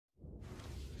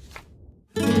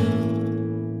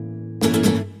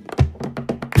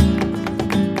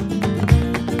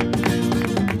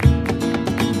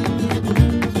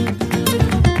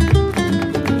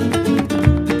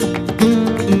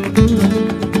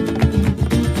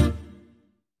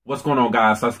What's going on,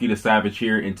 guys? Satsuki the Savage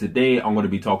here, and today I'm going to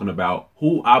be talking about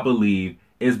who I believe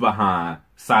is behind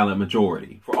Silent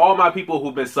Majority. For all my people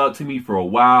who've been subbed to me for a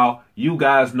while, you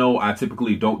guys know I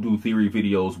typically don't do theory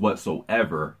videos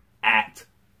whatsoever at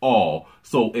all.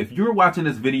 So if you're watching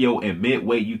this video and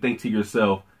midway you think to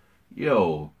yourself,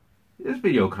 yo, this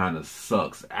video kind of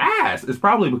sucks ass, it's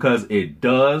probably because it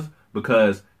does,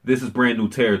 because this is brand new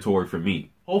territory for me.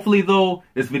 Hopefully, though,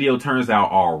 this video turns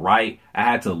out all right. I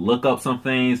had to look up some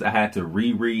things. I had to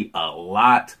reread a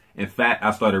lot. In fact,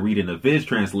 I started reading the Viz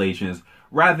translations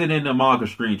rather than the manga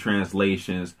screen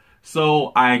translations.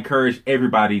 So I encourage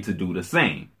everybody to do the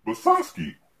same. But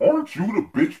Satsuki, aren't you the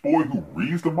bitch boy who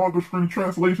reads the manga screen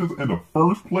translations in the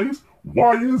first place?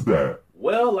 Why is that?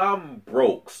 Well, I'm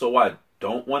broke, so I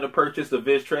don't want to purchase the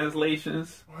Viz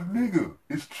translations. My nigga,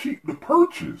 it's cheap to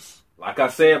purchase. Like I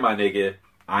said, my nigga,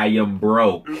 I am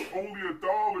broke. It's only $1,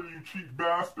 you cheap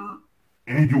bastard.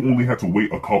 And you only have to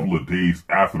wait a couple of days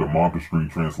after the manga screen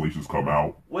translations come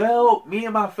out. Well, me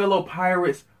and my fellow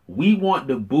pirates, we want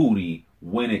the booty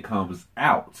when it comes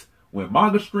out. When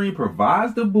manga screen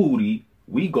provides the booty,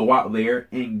 we go out there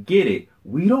and get it.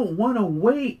 We don't want to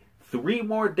wait 3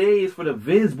 more days for the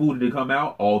Viz booty to come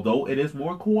out, although it is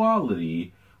more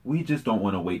quality. We just don't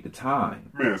want to wait the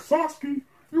time. Man, Satsuki,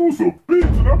 you was a bitch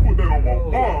and I put that on my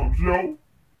moms, yo.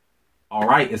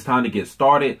 Alright, it's time to get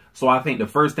started. So I think the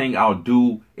first thing I'll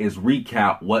do is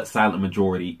recap what Silent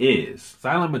Majority is.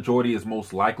 Silent Majority is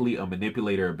most likely a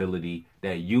manipulator ability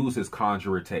that uses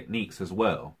conjurer techniques as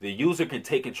well. The user can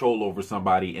take control over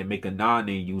somebody and make a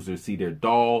non-name user see their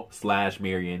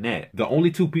doll/marionette. The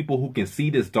only 2 people who can see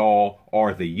this doll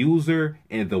are the user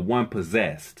and the one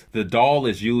possessed. The doll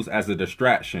is used as a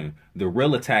distraction. The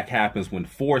real attack happens when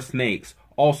 4 snakes,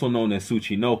 also known as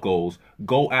Tsuchinokos,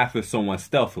 go after someone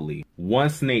stealthily. One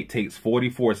snake takes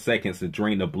 44 seconds to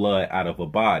drain the blood out of a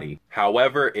body.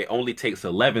 However, it only takes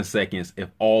 11 seconds if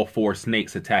all 4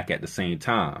 snakes attack at the same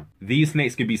time. These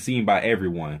snakes can be seen by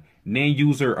everyone, named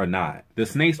user or not. The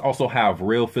snakes also have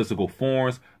real physical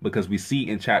forms because we see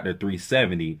in chapter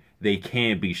 370 they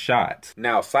can be shot.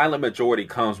 Now, Silent Majority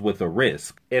comes with a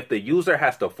risk. If the user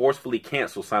has to forcefully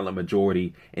cancel Silent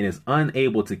Majority and is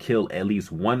unable to kill at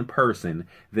least 1 person,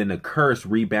 then the curse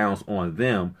rebounds on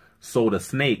them, so the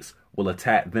snakes will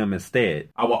attack them instead.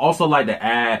 I would also like to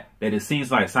add that it seems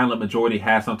like Silent Majority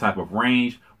has some type of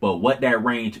range, but what that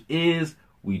range is,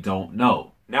 we don't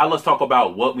know. Now let's talk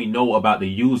about what we know about the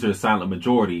user's Silent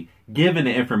Majority, given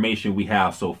the information we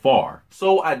have so far.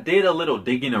 So I did a little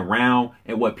digging around,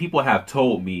 and what people have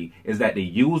told me is that the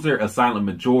user of Silent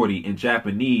Majority in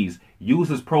Japanese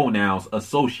uses pronouns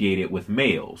associated with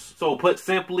males. So put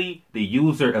simply, the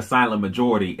user of Silent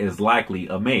Majority is likely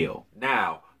a male.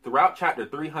 Now, throughout chapter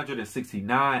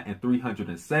 369 and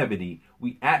 370,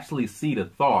 we actually see the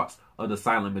thoughts of the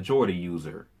Silent Majority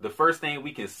user. The first thing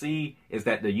we can see is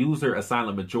that the user of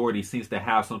Silent Majority seems to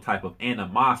have some type of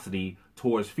animosity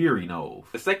towards Fury Nose.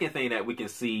 The second thing that we can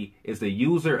see is the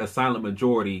user of Silent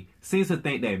Majority seems to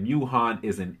think that Muhan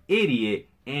is an idiot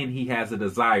and he has a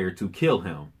desire to kill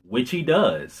him, which he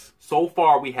does. So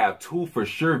far, we have 2 for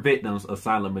sure victims of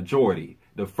Silent Majority.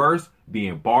 The first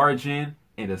being Barjin,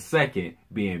 and the second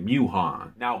being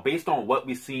Muhan. Now, based on what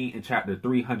we see in chapter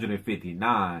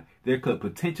 359, there could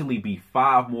potentially be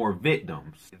 5 more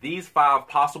victims. These 5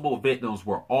 possible victims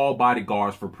were all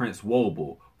bodyguards for Prince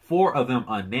Wobble, 4 of them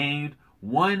unnamed.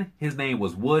 One, his name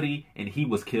was Woody, and he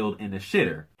was killed in the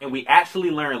shitter. And we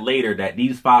actually learned later that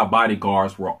these 5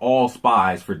 bodyguards were all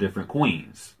spies for different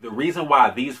queens. The reason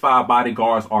why these 5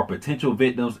 bodyguards are potential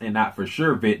victims and not for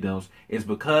sure victims is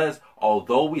because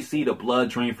although we see the blood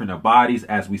drain from their bodies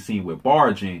as we seen with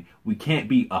Barjin, we can't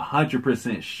be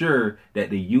 100% sure that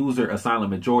the user of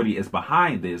Silent Majority is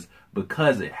behind this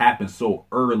because it happened so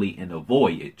early in the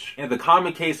voyage. And the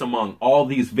common case among all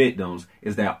these victims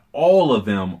is that all of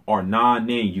them are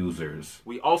non-name users.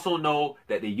 We also know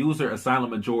that the user of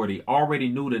Silent Majority already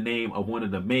knew the name of one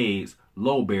of the maids,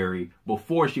 Lowberry,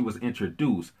 before she was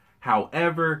introduced.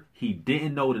 However, he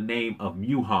didn't know the name of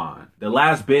Muhan. The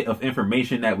last bit of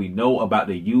information that we know about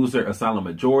the user of Silent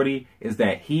Majority is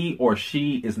that he or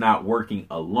she is not working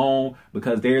alone,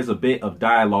 because there's a bit of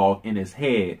dialogue in his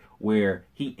head where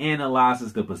he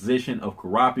analyzes the position of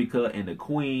Kurapika and the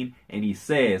queen, and he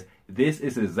says, this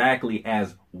is exactly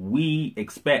as we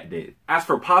expected. As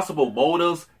for possible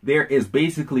motives, there is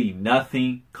basically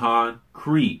nothing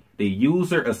concrete. The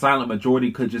user of Silent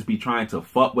Majority could just be trying to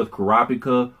fuck with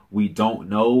Kurapika. We don't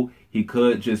know. He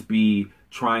could just be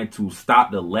trying to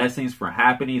stop the lessons from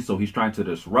happening, so he's trying to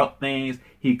disrupt things.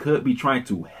 He could be trying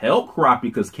to help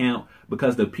Kurapika's camp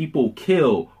because the people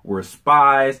killed were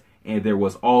spies And there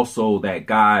was also that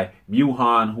guy,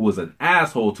 Muhan, who was an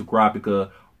asshole to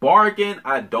Kurapika. Bargain,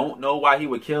 I don't know why he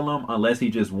would kill him unless he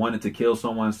just wanted to kill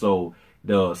someone so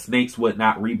the snakes would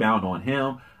not rebound on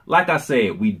him. Like I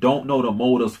said, we don't know the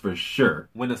motives for sure.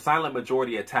 When the silent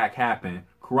majority attack happened,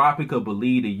 Kurapika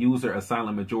believed the user of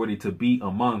silent majority to be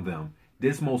among them.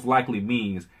 This most likely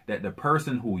means that the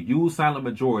person who used silent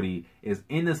majority is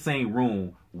in the same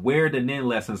room where the nin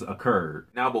lessons occurred.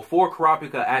 Now, before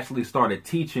Kurapika actually started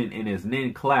teaching in his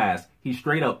nin class, he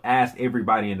straight up asked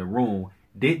everybody in the room,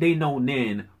 did they know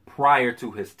nin prior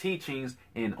to his teachings?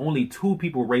 And only 2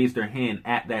 people raised their hand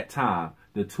at that time.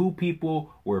 The 2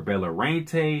 people were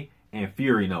Bellarante and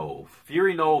Furinov.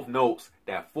 Furinov notes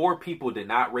that 4 people did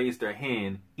not raise their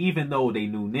hand even though they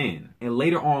knew nin. And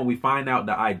later on we find out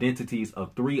the identities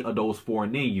of 3 of those 4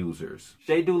 nin users.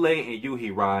 Shedule and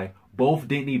Yuhirai both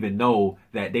didn't even know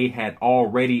that they had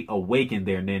already awakened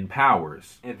their nin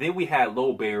powers. And then we had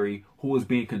Lowberry, who was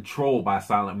being controlled by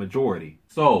silent majority.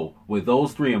 So, with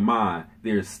those 3 in mind,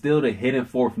 there's still the hidden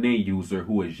 4th nin user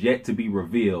who is yet to be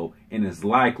revealed and is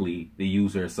likely the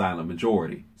user of silent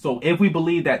majority. So if we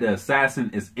believe that the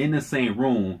assassin is in the same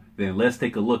room, then let's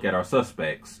take a look at our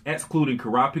suspects. Excluding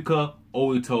Kurapika,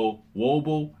 Oito,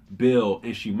 Wobo, Bill,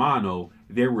 and Shimano,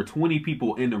 there were 20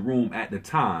 people in the room at the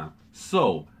time.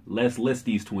 So let's list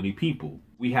these 20 people.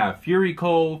 We have Fury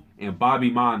Cove and Bobby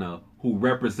Mana, who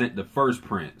represent the first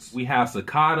prince. We have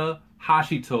Sakata,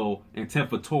 Hashito, and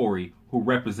Tenfatori, who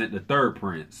represent the third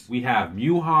prince. We have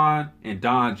Muhan and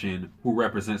Donjin, who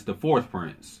represents the 4th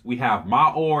prince. We have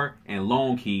Maor and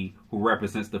Longki, who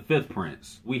represents the 5th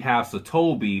prince. We have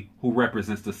Satobi, who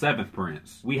represents the 7th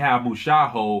prince. We have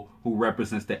Mushaho, who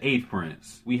represents the 8th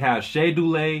prince. We have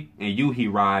Shedule and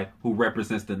Yuhirai, who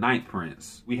represents the 9th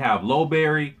prince. We have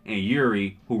Lowberry and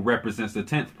Yuri, who represents the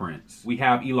 10th prince. We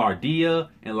have Ilardia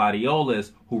and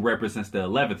Ladiolis, who represents the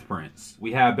 11th prince.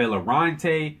 We have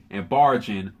Bellarante and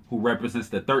Bargain, who represents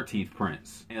the 13th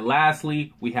prince. And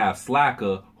lastly, we have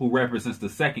Slaka, who represents the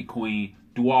 2nd queen,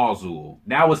 Dualzul.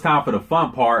 Now it's time for the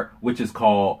fun part, which is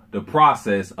called the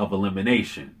process of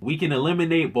elimination. We can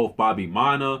eliminate both Bobby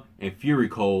Mana and Fury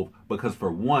Cove because, for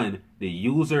one, the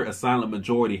user of silent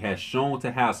majority has shown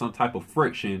to have some type of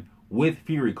friction with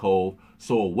Fury Cove,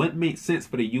 so it wouldn't make sense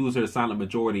for the user of silent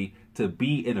majority to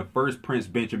be in the first Prince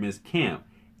Benjamin's camp.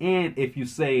 And if you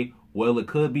say, well, it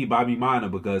could be Bobby Mana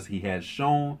because he has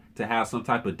shown to have some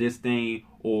type of disdain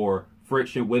or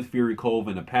friction with Fury Cove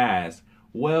in the past,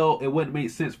 well, it wouldn't make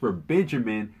sense for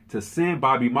Benjamin to send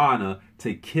Bobby Mana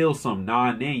to kill some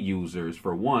non-nin users.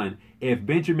 For one, if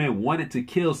Benjamin wanted to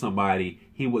kill somebody,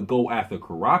 he would go after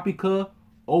Kurapika,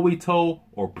 Oito,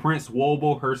 or Prince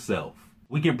Wobo herself.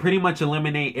 We can pretty much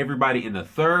eliminate everybody in the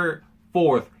 3rd,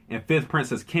 4th, and 5th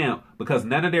prince's camp because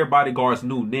none of their bodyguards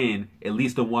knew nin, at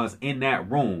least the ones in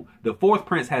that room. The 4th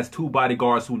prince has 2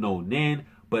 bodyguards who know nin,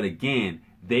 but again,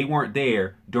 they weren't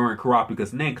there during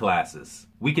Kurapika's nin classes.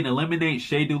 We can eliminate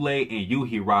Shedule and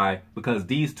Yuhirai because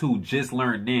these 2 just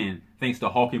learned nin thanks to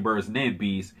Hawkingbird's nin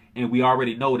beast, and we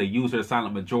already know the user of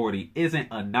silent majority isn't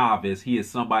a novice, he is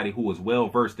somebody who is well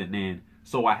versed in nin,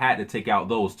 so I had to take out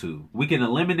those 2. We can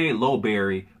eliminate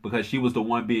Lowberry because she was the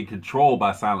one being controlled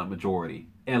by silent majority.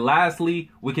 And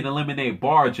lastly, we can eliminate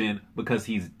Bargain because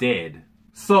he's dead.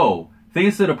 So,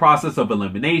 thanks to the process of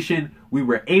elimination, we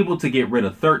were able to get rid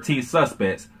of 13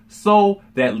 suspects, so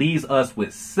that leaves us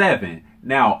with 7.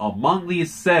 Now, among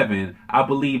these 7, I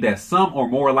believe that some are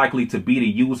more likely to be the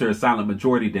user of silent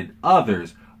majority than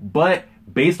others, but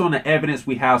based on the evidence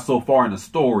we have so far in the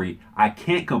story, I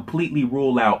can't completely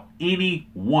rule out any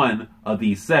one of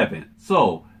these 7.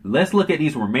 So, let's look at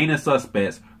these remaining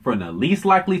suspects from the least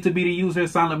likely to be the user of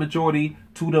silent majority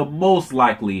to the most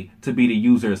likely to be the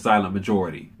user of silent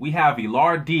majority. We have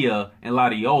Ilardia and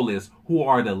Ladiolis, who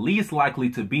are the least likely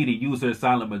to be the user of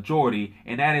silent majority,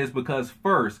 and that is because,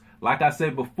 first, like I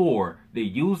said before, the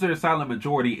user of silent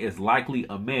majority is likely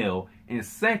a male, and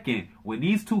second, when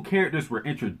these 2 characters were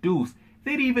introduced,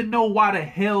 they didn't even know why the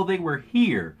hell they were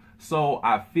here. So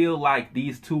I feel like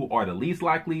these 2 are the least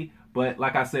likely, but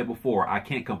like I said before, I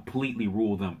can't completely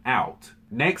rule them out.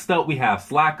 Next up, we have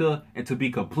Slaka, and to be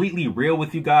completely real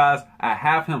with you guys, I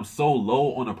have him so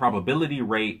low on the probability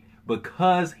rate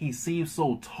because he seems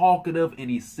so talkative and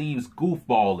he seems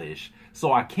goofballish.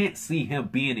 So I can't see him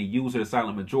being a user of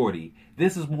silent majority.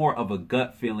 This is more of a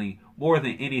gut feeling more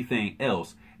than anything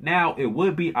else. Now, it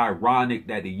would be ironic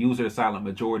that the user of silent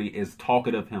majority is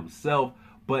talkative himself,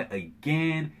 but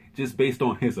again, just based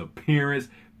on his appearance,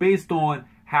 based on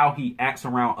how he acts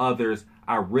around others,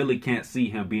 I really can't see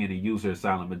him being a user of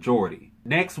silent majority.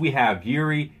 Next, we have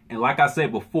Yuri, and like I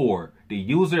said before, the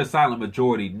user Silent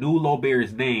Majority knew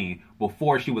Lowberry's name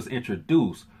before she was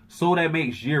introduced, so that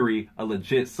makes Yuri a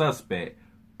legit suspect.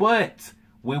 But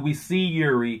when we see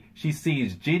Yuri, she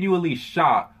seems genuinely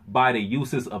shocked by the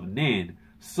uses of Nin,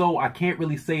 so I can't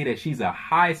really say that she's a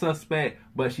high suspect,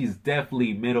 but she's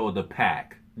definitely middle of the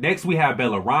pack. Next, we have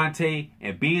Bellorante,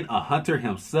 and being a hunter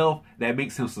himself, that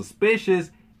makes him suspicious,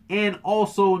 and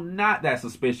also not that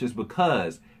suspicious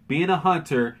because being a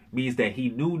hunter means that he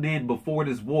knew Nin before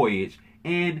this voyage,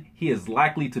 and he is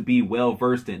likely to be well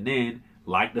versed in Nin,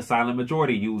 like the Silent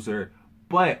Majority user.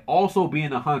 But also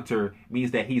being a hunter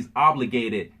means that he's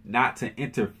obligated not to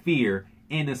interfere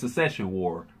in the succession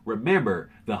war. Remember,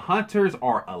 the hunters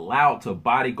are allowed to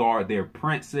bodyguard their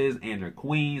princes and their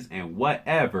queens and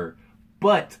whatever,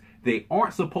 but they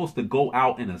aren't supposed to go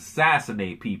out and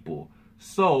assassinate people.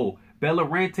 So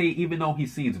Bellorante, even though he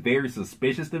seems very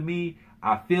suspicious to me,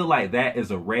 I feel like that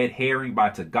is a red herring by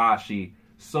Togashi,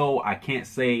 so I can't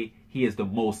say he is the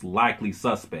most likely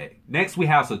suspect. Next, we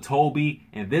have Satobi,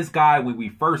 and this guy, when we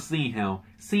first see him,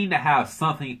 seemed to have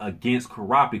something against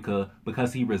Kurapika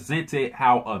because he resented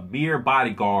how a mere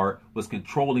bodyguard was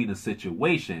controlling the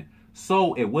situation.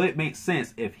 So it would make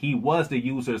sense if he was the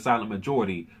user Silent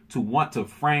Majority to want to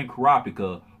frame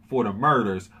Kurapika for the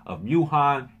murders of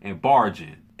Muhan and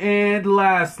Barjin. And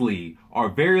lastly, our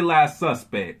very last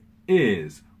suspect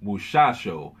is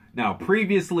Mushasho. Now,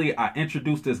 previously, I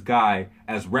introduced this guy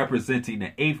as representing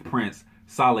the 8th Prince,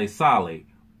 Sale Sale.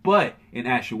 But in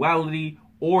actuality,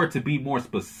 or to be more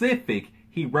specific,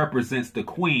 he represents the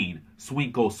Queen,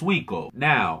 Swinko Swinko.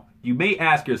 Now, you may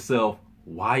ask yourself,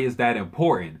 why is that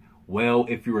important? Well,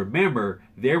 if you remember,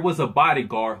 there was a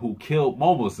bodyguard who killed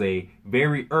Momose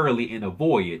very early in the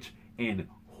voyage. And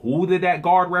who did that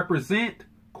guard represent?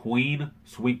 Queen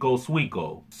Swinko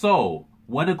Swinko. So,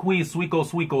 one of Queen Swinko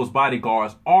Swinko's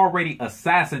bodyguards already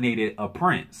assassinated a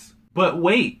prince. But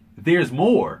wait, there's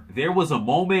more. There was a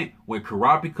moment when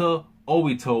Kurapika,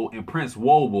 Obito, and Prince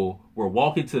Wobo were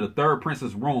walking to the 3rd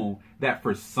prince's room that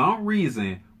for some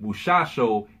reason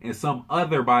Mushasho and some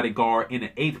other bodyguard in the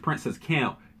 8th prince's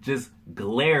camp just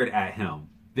glared at him.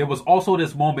 There was also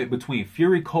this moment between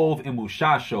Fury Cove and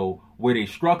Mushasho where they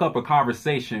struck up a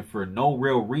conversation for no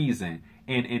real reason.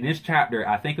 And in this chapter,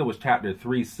 I think it was chapter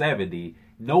 370,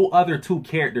 no other two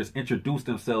characters introduced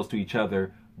themselves to each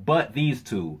other but these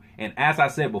two. And as I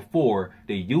said before,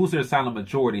 the user Silent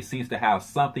Majority seems to have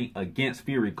something against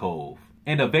Fury Cove.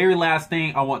 And the very last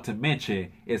thing I want to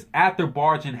mention is after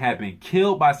Barjin had been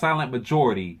killed by Silent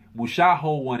Majority,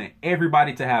 Mushaho wanted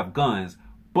everybody to have guns,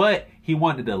 but he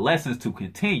wanted the lessons to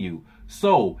continue.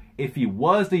 So if he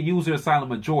was the user Silent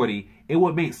Majority, it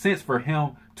would make sense for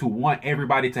him to want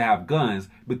everybody to have guns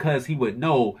because he would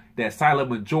know that Silent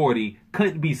Majority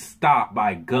couldn't be stopped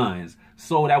by guns.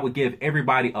 So that would give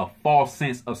everybody a false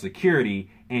sense of security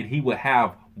and he would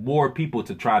have more people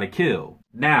to try to kill.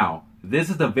 Now, this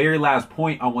is the very last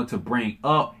point I want to bring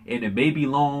up and it may be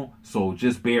long, so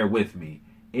just bear with me.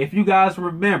 If you guys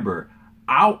remember,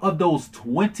 out of those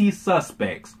 20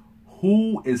 suspects,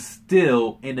 who is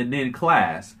still in the Nin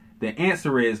class? The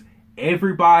answer is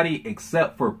everybody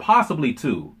except for possibly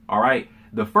 2. All right.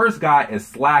 The first guy is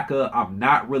Slacker. I'm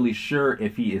not really sure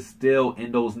if he is still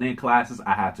in those Nin classes.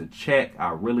 I had to check. I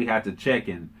really had to check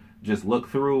and just look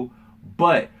through.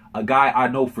 But a guy I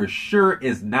know for sure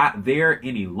is not there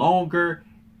any longer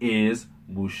is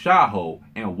Mushaho.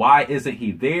 And why isn't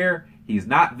he there? He's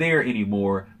not there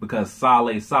anymore because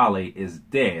Sale Sale is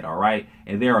dead, all right?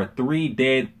 And there are 3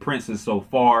 dead princes so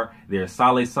far. There's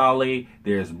Sale Sale,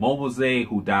 there's Momose,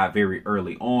 who died very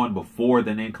early on before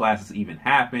the Nin classes even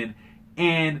happened,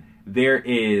 and there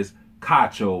is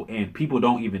Kacho, and people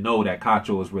don't even know that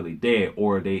Kacho is really dead,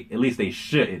 or at least they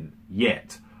shouldn't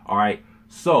yet, all right?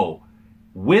 So,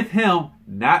 with him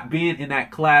not being in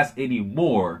that class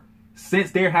anymore,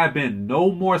 since there have been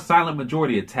no more Silent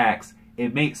Majority attacks,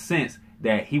 it makes sense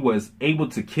that he was able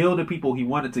to kill the people he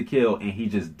wanted to kill and he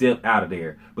just dipped out of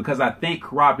there. Because I think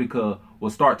Kurapika will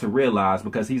start to realize,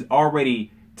 because he's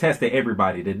already tested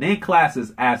everybody. The Nin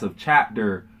classes as of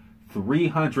chapter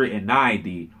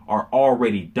 390 are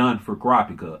already done for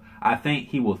Kurapika. I think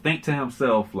he will think to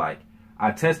himself, like,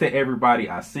 I tested everybody,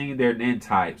 I seen their Nin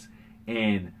types,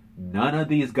 and none of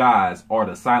these guys are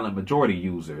the Silent Majority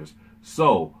users.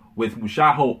 So, with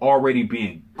Mushaho already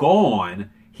being gone,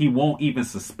 he won't even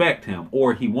suspect him,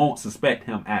 or he won't suspect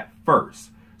him at first.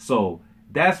 So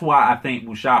that's why I think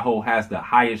Mushaho has the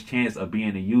highest chance of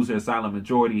being a user of Silent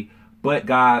Majority. But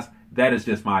guys, that is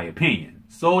just my opinion.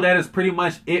 So that is pretty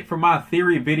much it for my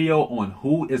theory video on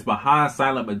who is behind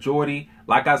Silent Majority.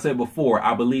 Like I said before,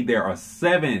 I believe there are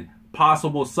 7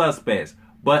 possible suspects,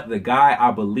 but the guy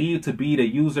I believe to be the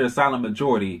user of silent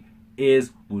majority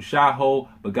is Mushaho.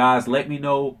 But guys, let me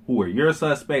know who are your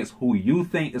suspects, who you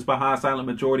think is behind silent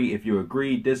majority. If you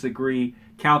agree, disagree,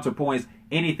 counterpoints,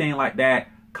 anything like that,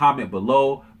 comment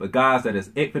below. But guys, that is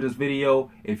it for this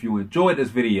video. If you enjoyed this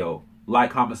video,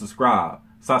 like, comment, subscribe.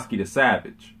 Satsuki the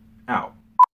Savage, out.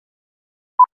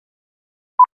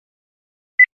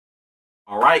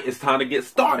 Alright, it's time to get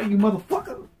started, you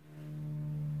motherfucker.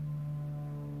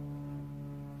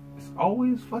 It's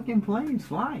always fucking planes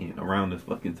flying around this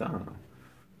fucking time.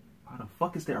 Why the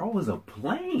fuck is there always a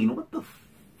plane? What the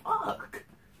fuck?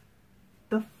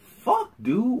 The fuck,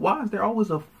 dude? Why is there always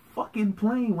a fucking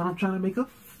plane when I'm trying to make a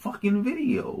fucking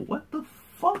video? What the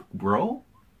fuck, bro?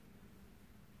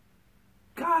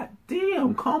 God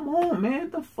damn, come on, man.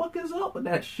 What the fuck is up with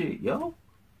that shit, yo?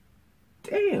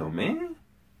 Damn, man.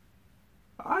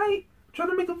 Alright, trying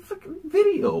to make a fucking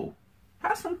video.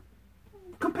 Have some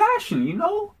compassion, you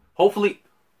know? Hopefully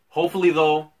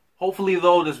though,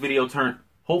 this video turned.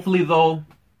 Hopefully though,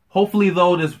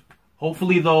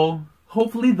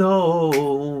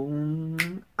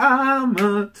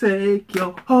 I'ma take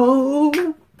you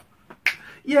home.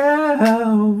 Yeah,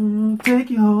 I'll take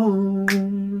you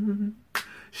home.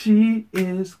 She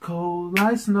is cold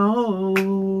like snow.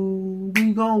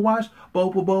 We gon' watch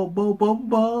bo.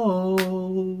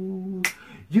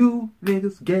 You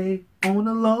niggas gay on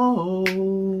the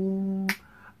low.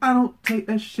 I don't take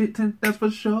that shit, that's for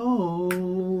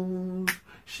sure.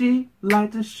 She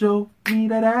like to show me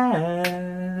that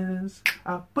ass.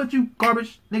 I put you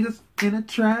garbage niggas in the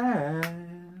trash.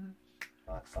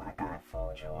 Looks like I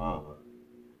fooled you all.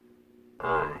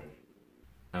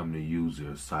 I'm the user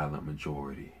of silent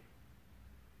majority.